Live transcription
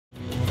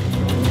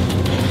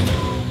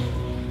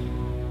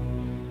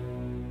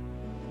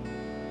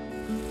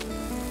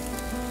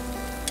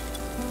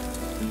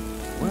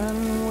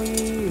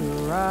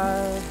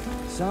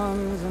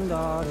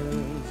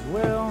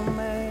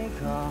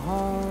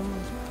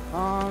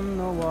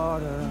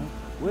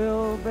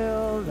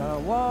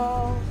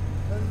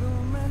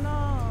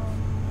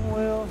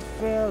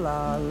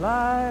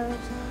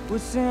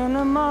with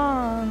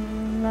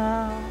cinnamon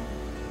now.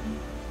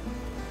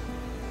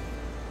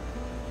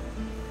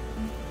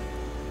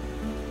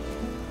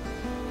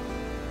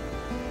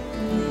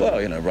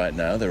 Well, you know, right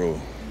now they're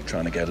all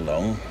trying to get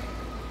along,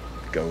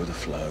 go with the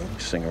flow,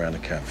 sing around a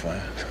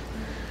campfire.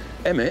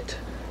 Emmett,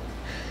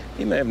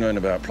 he may have known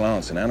about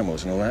plants and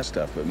animals and all that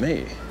stuff, but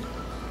me,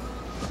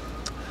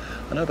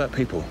 I know about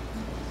people.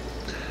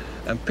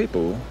 And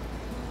people,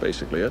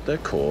 basically, at their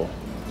core,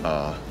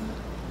 are...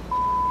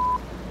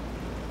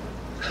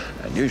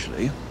 And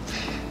usually,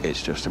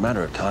 it's just a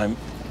matter of time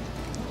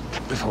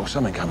before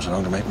something comes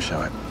along to make them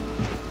show it.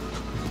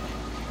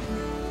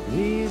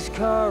 These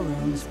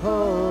currents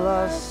pull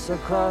us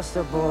across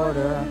the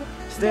border,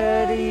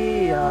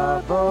 steady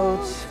our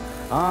boats,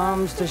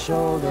 arms to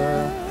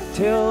shoulder,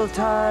 till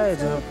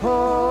tides are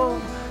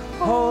pulled,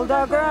 hold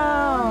our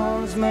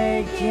grounds,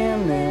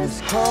 making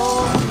this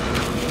cold.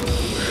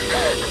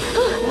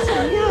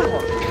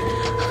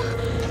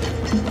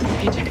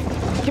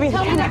 AJ, give me the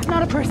camera. That's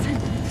not a person.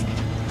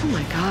 Oh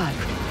my God.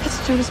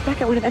 That's Jonas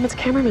Beckett, one of Emmett's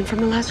cameramen from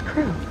the last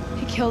crew.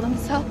 He killed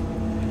himself?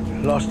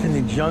 Lost in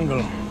the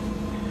jungle.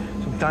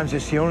 Sometimes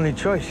it's the only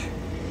choice.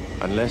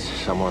 Unless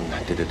someone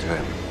did it to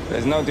him.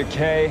 There's no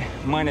decay,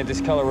 minor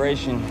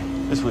discoloration.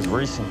 This was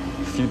recent,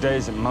 a few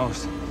days at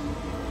most.